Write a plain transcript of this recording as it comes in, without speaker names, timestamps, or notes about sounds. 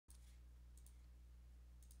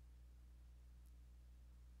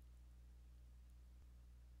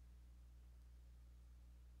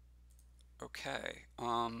Okay.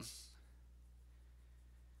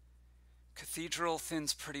 Cathedral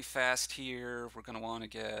thins pretty fast here. We're gonna want to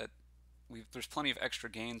get. There's plenty of extra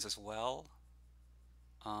gains as well.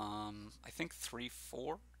 I think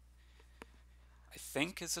 3-4. I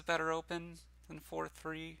think is a better open than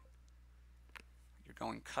 4-3. You're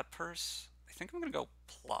going cut purse. I think I'm gonna go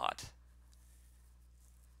plot.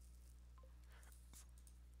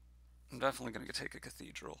 I'm definitely gonna take a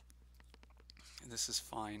cathedral. This is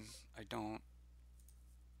fine. I don't.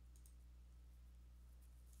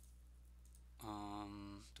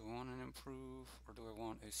 Do I want an improve or do I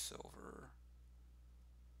want a silver?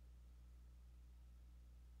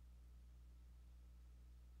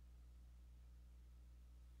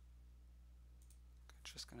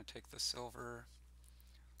 Just gonna take the silver.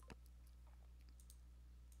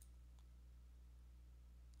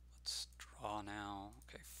 Let's draw now.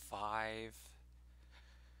 Okay, 5.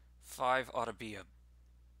 5 ought to be a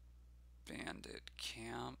bandit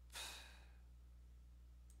camp.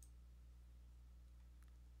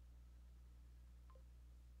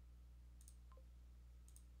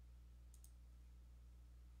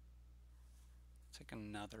 Take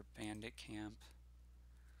another bandit camp.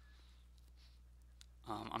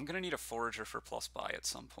 I'm gonna need a forager for plus buy at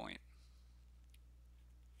some point.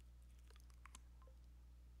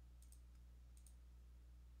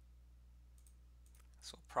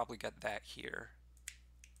 So I'll probably get that here.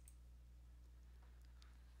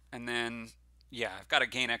 And then, yeah, I've got to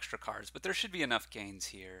gain extra cards, but there should be enough gains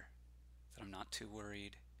here that I'm not too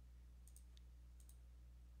worried.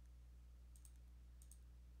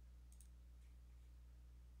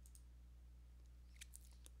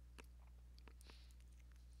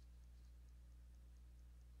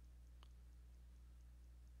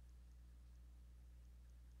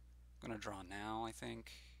 I'm gonna draw now, I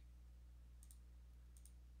think.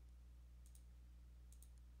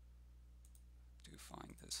 Do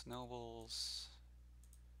find this nobles.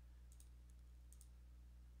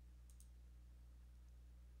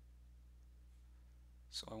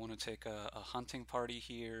 So I want to take a hunting party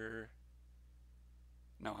here.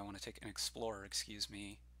 No, I want to take an explorer, excuse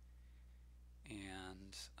me.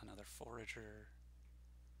 And another forager.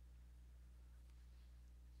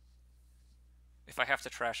 If I have to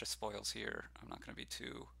trash a spoils here, I'm not going to be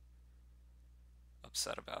too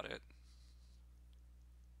upset about it.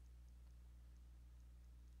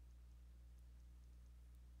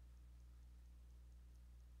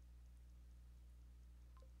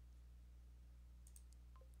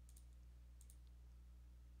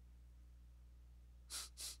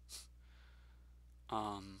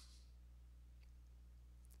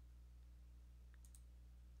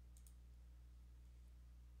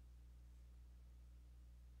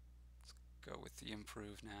 Let's go with the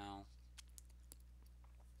improve now.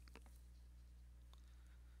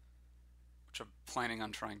 Which I'm planning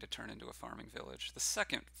on trying to turn into a farming village. The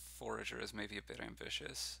second forager is maybe a bit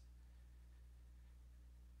ambitious.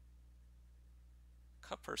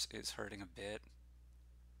 Cut purse is hurting a bit.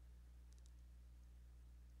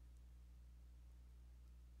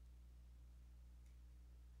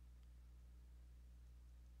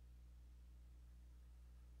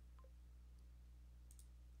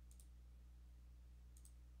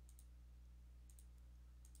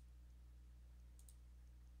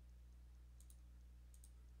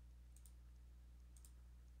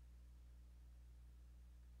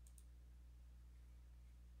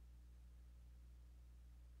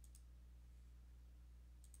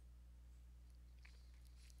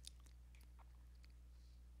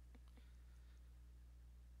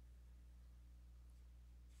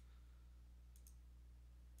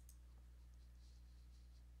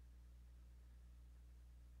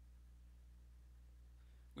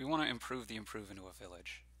 We want to improve the improve into a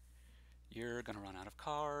village. You're going to run out of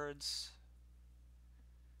cards.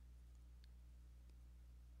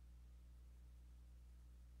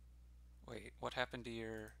 Wait, what happened to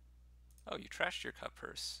your... Oh, you trashed your cut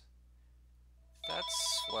purse.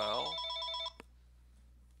 That's swell.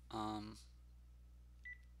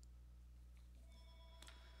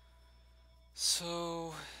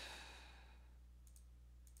 So...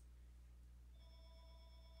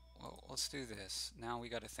 Well, let's do this. Now we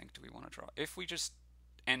got to think, do we want to draw? If we just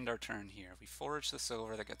end our turn here, we forage the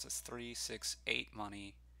silver, that gets us 3, 6, 8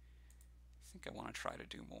 money. I think I want to try to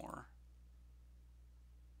do more.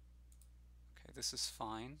 Okay, this is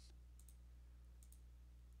fine.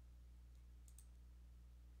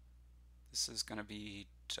 This is going to be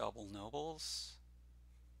double nobles.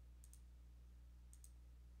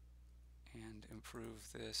 And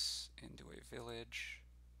improve this into a village.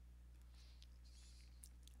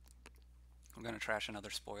 I'm going to trash another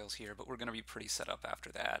spoils here, but we're going to be pretty set up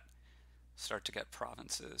after that. start to get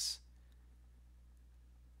provinces.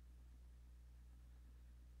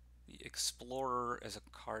 The Explorer as a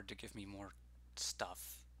card to give me more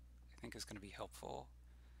stuff, I think is going to be helpful.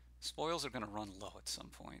 Spoils are going to run low at some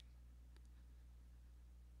point.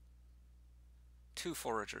 2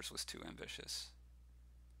 foragers was too ambitious.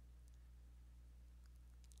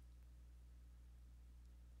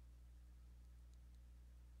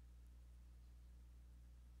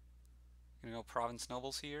 You gonna go province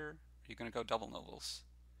nobles here? Or are you gonna go double nobles?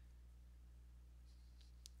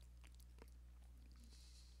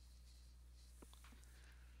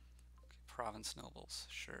 Okay, province nobles,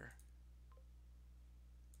 sure.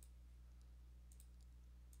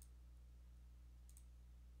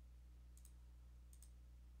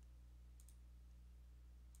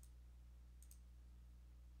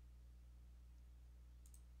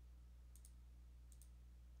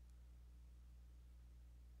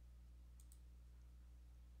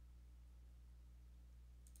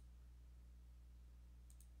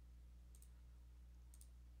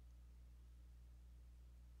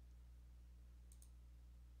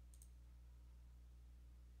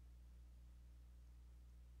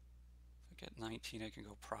 If I get 19, I can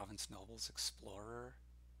go province nobles explorer.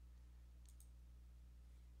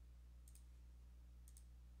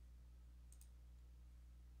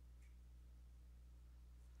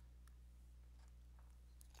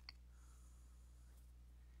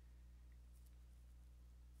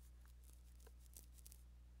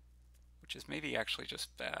 Which is maybe actually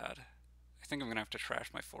just bad. I think I'm gonna have to trash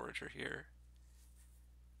my forager here.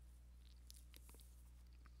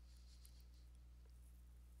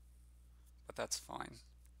 But that's fine.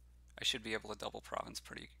 I should be able to double province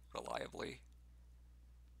pretty reliably.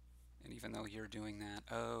 And even though you're doing that,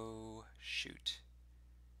 oh shoot.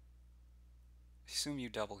 I assume you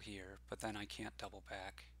double here, but then I can't double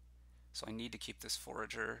back. So I need to keep this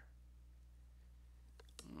forager.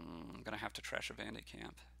 I'm gonna have to trash a bandit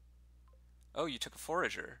camp. Oh, you took a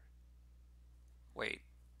forager. Wait,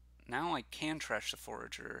 now I can trash the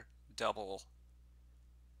forager, double.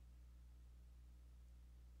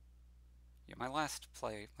 Yeah, my last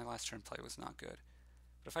turn play was not good.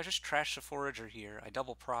 But if I just trash the forager here, I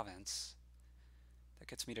double province. That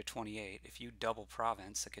gets me to 28. If you double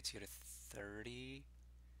province, that gets you to 30.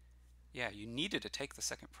 Yeah, you needed to take the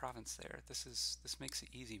second province there. This makes it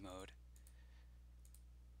easy mode.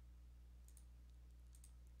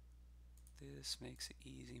 This makes it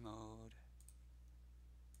easy mode.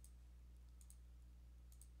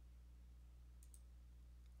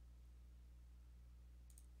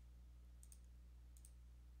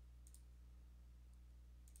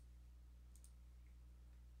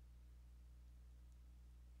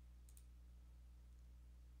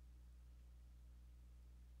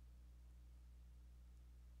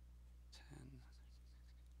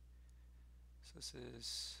 So this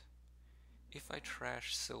is, if I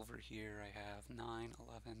trash silver here, I have 9,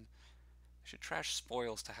 11. I should trash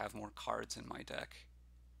spoils to have more cards in my deck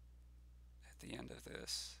at the end of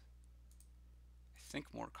this. I think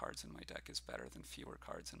more cards in my deck is better than fewer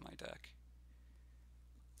cards in my deck.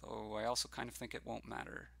 Though I also kind of think it won't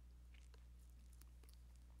matter.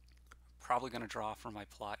 Probably going to draw for my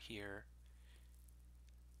plot here.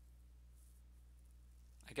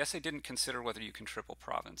 I guess I didn't consider whether you can triple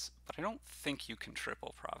province, but I don't think you can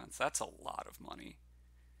triple province. That's a lot of money.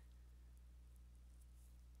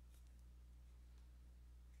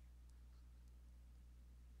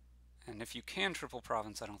 And if you can triple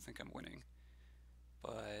province, I don't think I'm winning.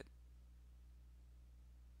 But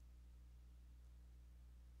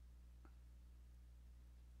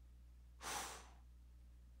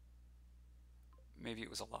maybe it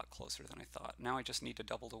was a lot closer than I thought. Now I just need to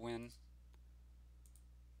double to win.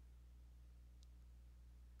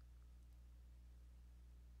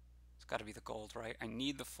 It's got to be the gold, right? I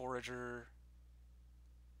need the forager.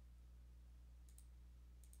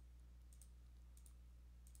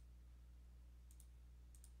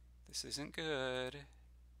 This isn't good.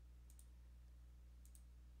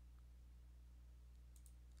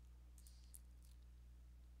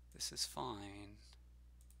 This is fine.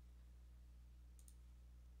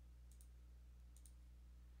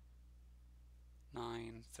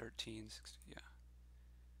 Nine, 13, 16, yeah.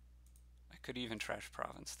 I could even trash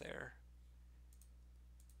province there.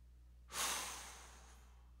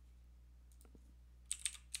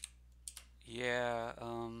 Yeah,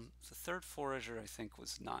 the third forager I think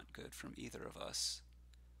was not good from either of us.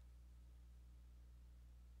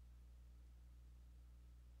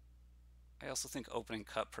 I also think opening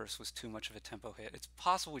cut purse was too much of a tempo hit. It's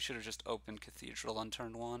possible we should have just opened cathedral on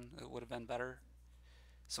turn 1. It would have been better.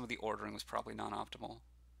 Some of the ordering was probably non-optimal.